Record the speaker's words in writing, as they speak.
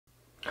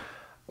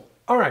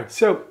All right,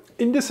 so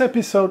in this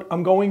episode,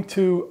 I'm going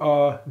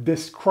to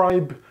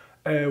describe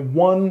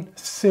one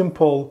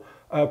simple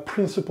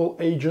principal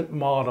agent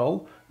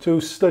model to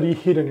study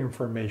hidden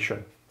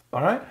information.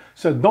 All right,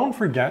 so don't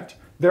forget,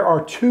 there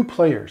are two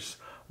players,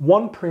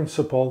 one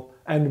principal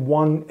and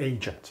one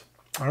agent.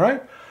 All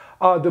right,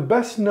 the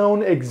best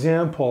known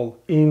example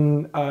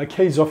in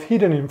case of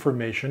hidden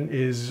information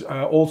is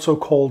also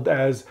called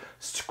as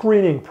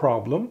screening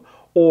problem,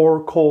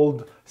 or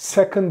called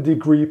second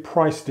degree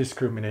price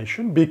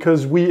discrimination,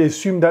 because we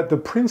assume that the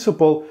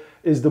principal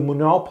is the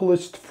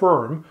monopolist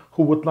firm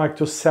who would like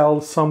to sell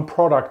some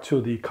product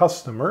to the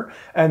customer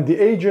and the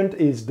agent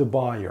is the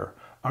buyer.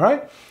 All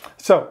right,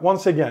 so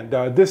once again,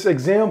 this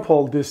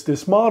example,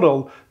 this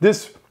model,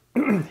 this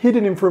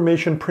hidden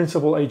information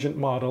principal agent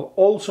model,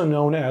 also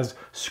known as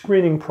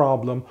screening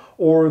problem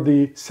or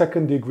the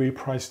second degree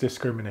price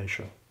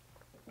discrimination.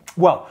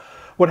 Well,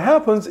 what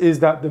happens is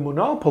that the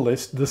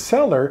monopolist, the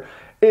seller,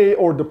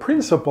 or the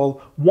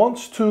principal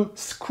wants to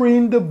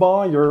screen the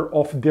buyer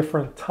of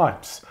different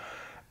types,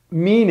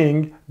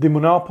 meaning the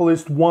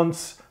monopolist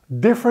wants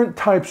different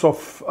types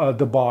of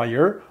the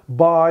buyer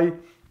by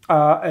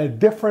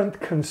different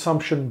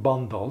consumption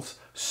bundles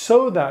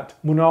so that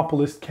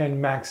monopolist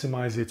can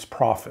maximize its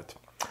profit.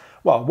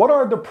 Well, what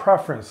are the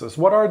preferences?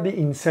 What are the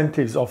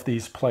incentives of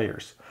these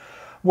players?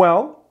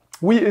 Well,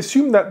 we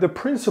assume that the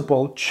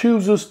principal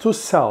chooses to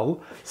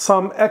sell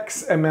some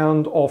X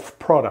amount of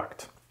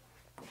product,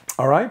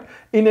 all right,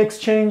 in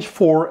exchange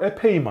for a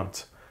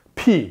payment,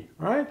 P,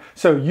 right?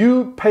 So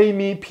you pay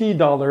me P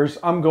dollars,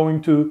 I'm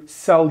going to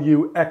sell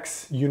you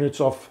X units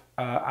of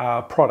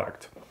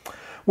product.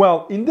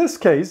 Well, in this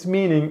case,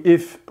 meaning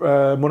if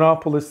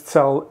monopolists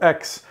sell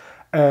X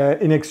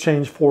in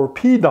exchange for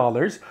P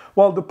dollars,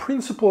 well, the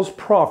principal's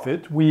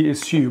profit, we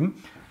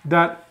assume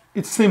that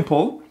it's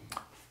simple,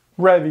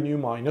 revenue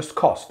minus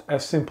cost,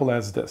 as simple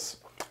as this.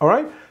 All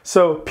right,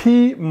 so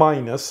P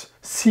minus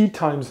C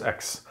times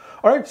X.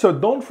 All right, so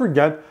don't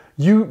forget,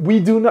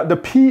 the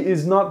P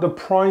is not the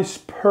price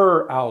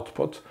per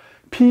output.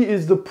 P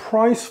is the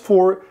price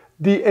for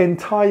the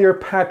entire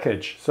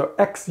package. So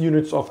X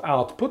units of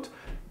output,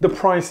 the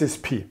price is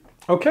P.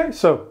 Okay,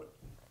 so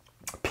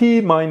P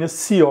minus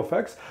C of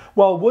X.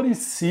 Well, what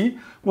is C?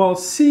 Well,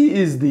 C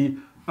is the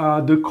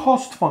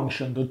cost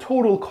function, the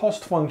total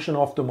cost function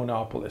of the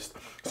monopolist.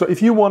 So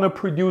if you want to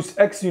produce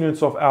X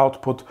units of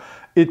output,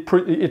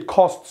 it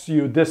costs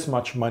you this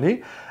much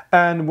money.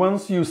 And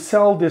once you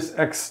sell this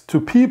X to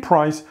P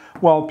price,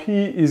 well,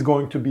 P is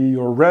going to be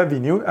your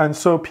revenue. And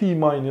so P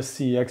minus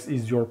CX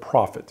is your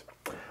profit.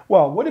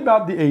 Well, what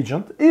about the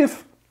agent?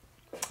 If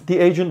the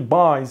agent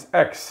buys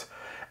X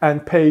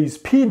and pays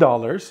P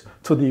dollars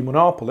to the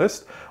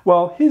monopolist,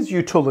 well, his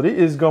utility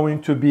is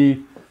going to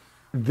be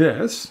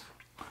this.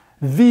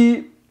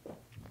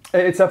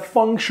 It's a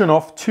function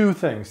of two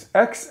things,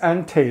 X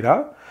and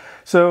theta.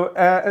 So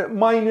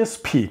minus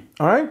P,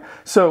 all right?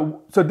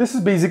 So this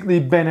is basically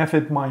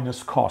benefit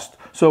minus cost.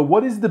 So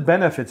what is the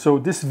benefit? So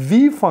this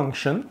V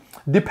function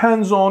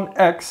depends on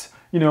X.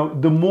 You know,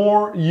 the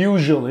more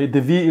usually,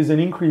 the V is an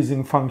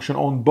increasing function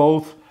on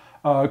both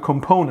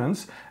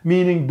components,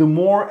 meaning the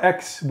more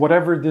X,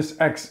 whatever this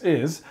X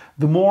is,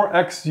 the more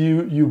X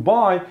you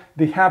buy,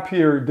 the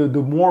happier, the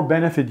more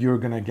benefit you're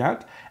gonna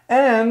get.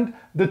 And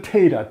the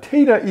theta.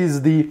 Theta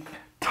is the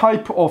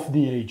type of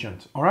the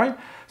agent, all right?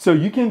 So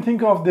you can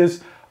think of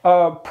this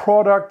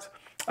product,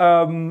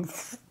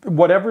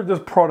 whatever the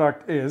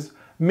product is,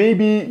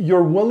 maybe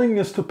your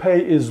willingness to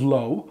pay is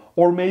low,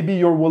 or maybe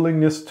your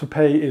willingness to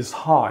pay is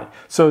high.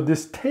 So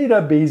this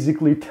theta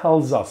basically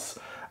tells us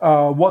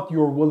what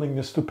your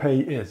willingness to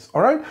pay is,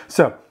 all right?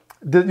 So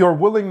your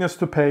willingness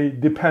to pay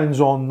depends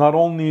on not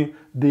only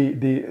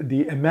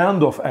the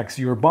amount of X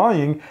you're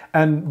buying,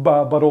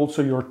 but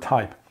also your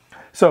type.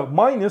 So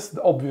minus,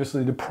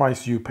 obviously, the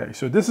price you pay.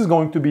 So this is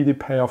going to be the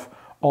payoff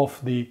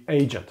of the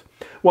agent.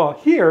 Well,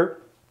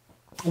 here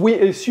we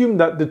assume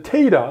that the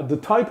theta, the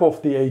type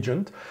of the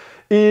agent,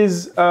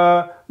 is,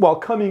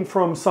 coming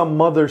from some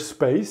mother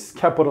space,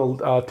 capital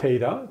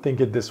theta, think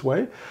it this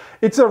way.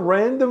 It's a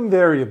random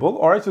variable,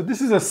 all right? So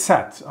this is a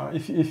set.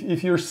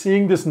 If you're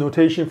seeing this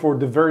notation for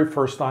the very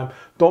first time,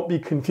 don't be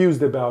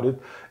confused about it,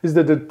 is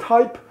that the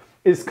type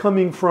is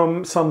coming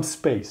from some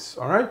space,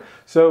 all right?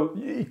 So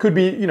it could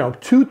be,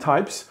 two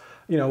types,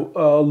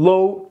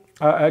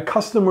 a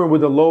customer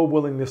with a low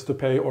willingness to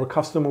pay or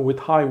customer with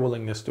high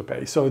willingness to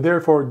pay. So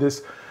therefore,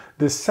 this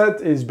set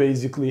is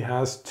basically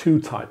has two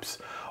types.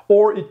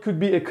 Or it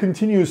could be a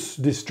continuous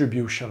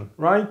distribution,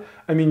 right?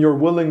 I mean, your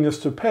willingness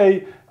to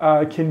pay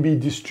can be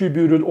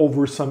distributed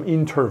over some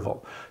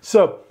interval.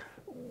 So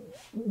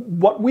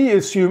what we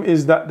assume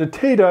is that the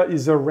theta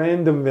is a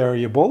random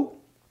variable,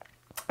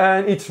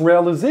 and its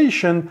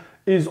realization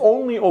is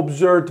only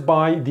observed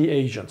by the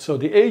agent. So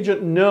the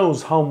agent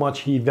knows how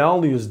much he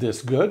values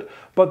this good,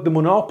 but the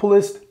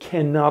monopolist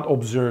cannot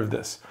observe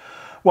this.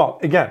 Well,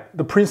 again,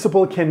 the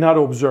principal cannot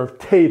observe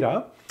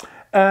theta,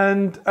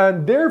 and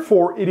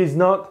therefore it is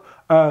not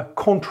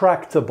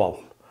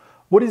contractable.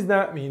 What does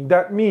that mean?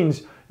 That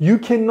means you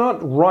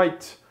cannot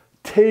write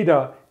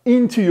theta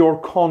into your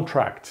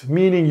contract,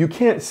 meaning you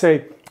can't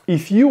say,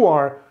 if you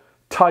are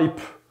type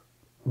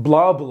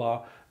blah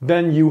blah,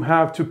 then you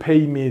have to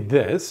pay me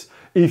this.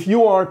 If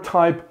you are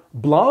type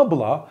blah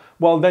blah,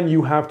 well, then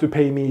you have to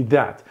pay me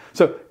that.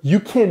 So you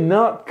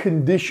cannot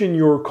condition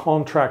your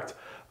contract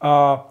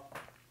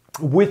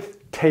with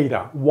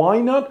theta. Why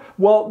not?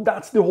 Well,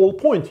 that's the whole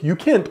point. You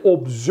can't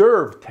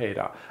observe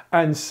theta,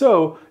 and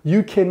so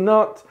you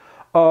cannot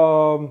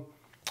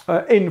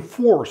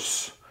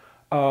enforce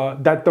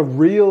that the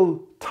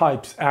real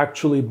types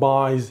actually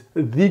buys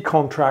the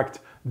contract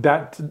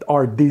that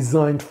are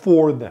designed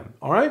for them.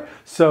 All right.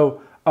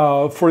 So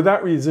for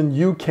that reason,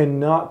 you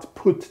cannot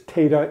put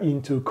theta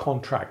into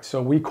contract.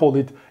 So we call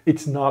it,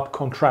 it's not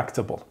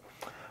contractable.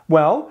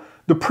 Well,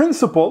 the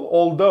principal,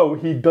 although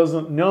he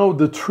doesn't know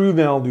the true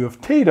value of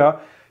theta,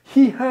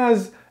 he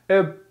has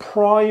a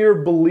prior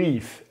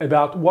belief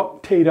about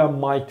what theta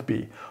might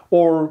be,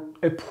 or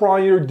a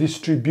prior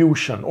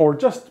distribution, or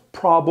just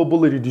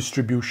probability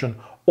distribution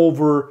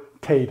over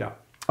theta.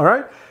 All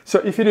right. So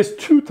if it is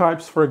two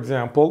types, for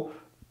example,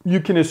 you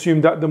can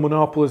assume that the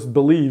monopolist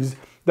believes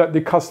that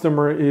the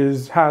customer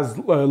has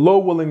low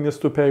willingness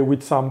to pay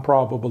with some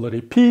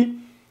probability P,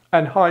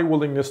 and high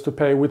willingness to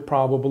pay with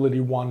probability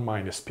 1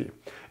 minus P.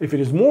 If it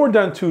is more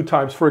than two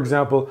types, for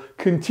example,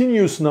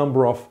 continuous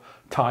number of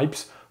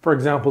types, for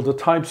example, the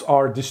types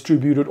are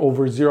distributed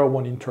over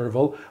 0-1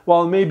 interval,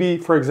 while maybe,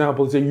 for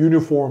example, it's a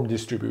uniform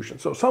distribution.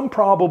 So some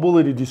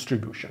probability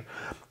distribution.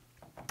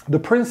 The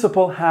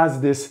principal has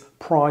this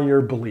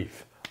prior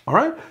belief. All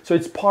right? So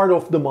it's part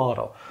of the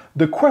model.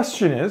 The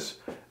question is,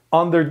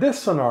 under this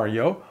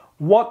scenario,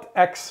 what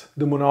X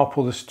the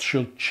monopolist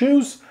should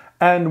choose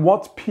and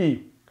what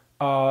P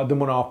the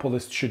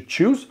monopolist should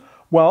choose?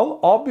 Well,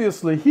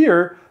 obviously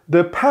here,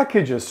 the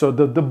packages, so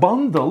the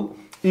bundle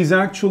is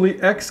actually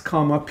X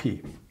comma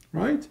P,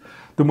 right?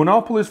 The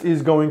monopolist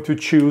is going to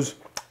choose,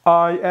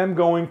 I am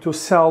going to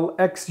sell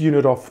X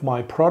unit of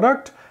my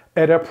product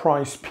at a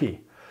price P.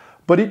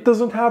 But it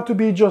doesn't have to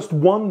be just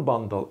one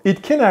bundle.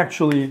 It can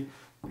actually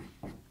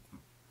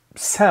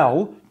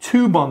sell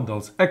two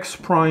bundles, X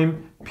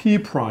prime, P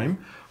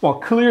prime. Well,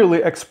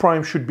 clearly X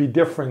prime should be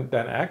different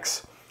than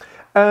X.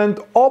 And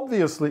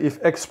obviously, if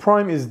X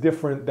prime is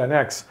different than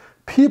X,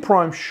 P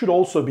prime should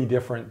also be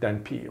different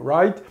than P,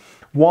 right?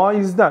 Why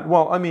is that?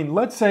 Well, I mean,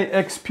 let's say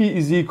XP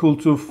is equal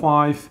to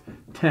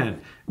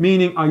 510,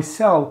 meaning I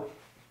sell,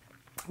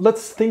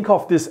 let's think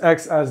of this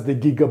X as the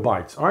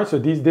gigabytes, all right? So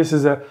this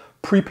is a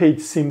prepaid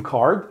SIM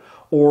card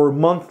or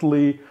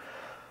monthly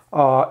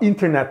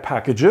internet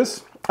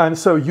packages. And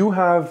so you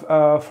have,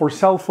 for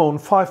cell phone,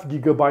 5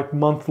 gigabyte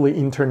monthly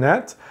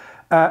internet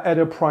at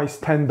a price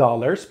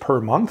 $10 per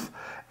month.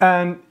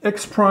 And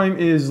X prime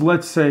is,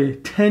 let's say,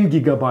 10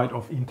 gigabyte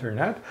of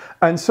internet.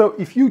 And so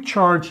if you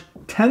charge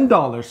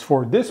 $10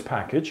 for this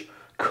package,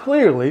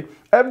 clearly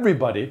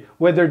everybody,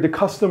 whether the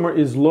customer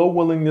is low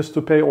willingness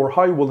to pay or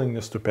high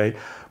willingness to pay,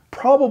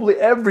 probably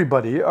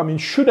everybody, I mean,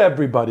 should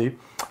everybody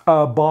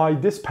buy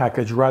this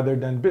package rather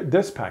than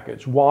this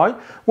package? Why?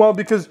 Well,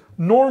 because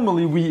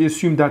normally we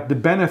assume that the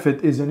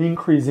benefit is an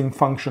increasing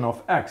function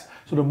of X.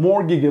 So the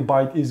more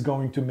gigabyte is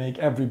going to make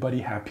everybody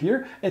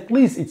happier. At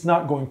least it's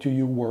not going to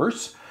you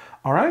worse.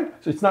 All right.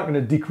 So it's not going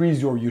to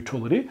decrease your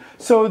utility.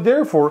 So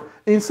therefore,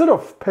 instead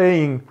of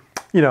paying,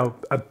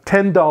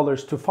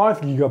 $10 to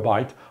 5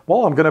 gigabyte,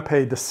 well, I'm going to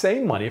pay the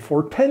same money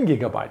for 10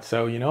 gigabytes.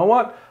 So you know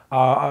what?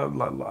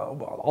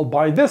 I'll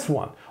buy this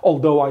one,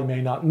 although I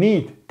may not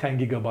need 10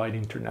 gigabyte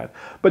internet.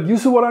 But you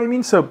see what I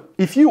mean? So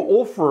if you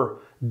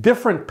offer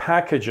different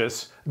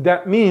packages,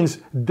 that means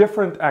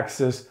different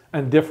X's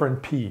and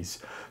different P's.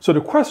 So the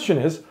question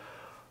is,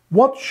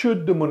 what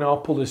should the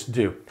monopolist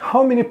do?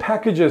 How many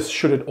packages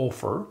should it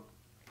offer?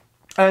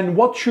 And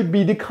what should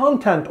be the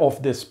content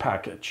of this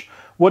package?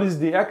 What is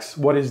the X?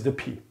 What is the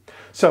P?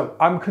 So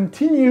I'm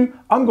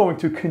going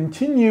to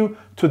continue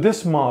to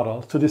this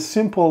model, to this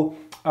simple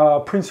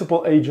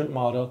principal agent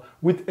model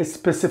with a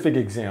specific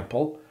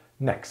example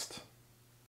next.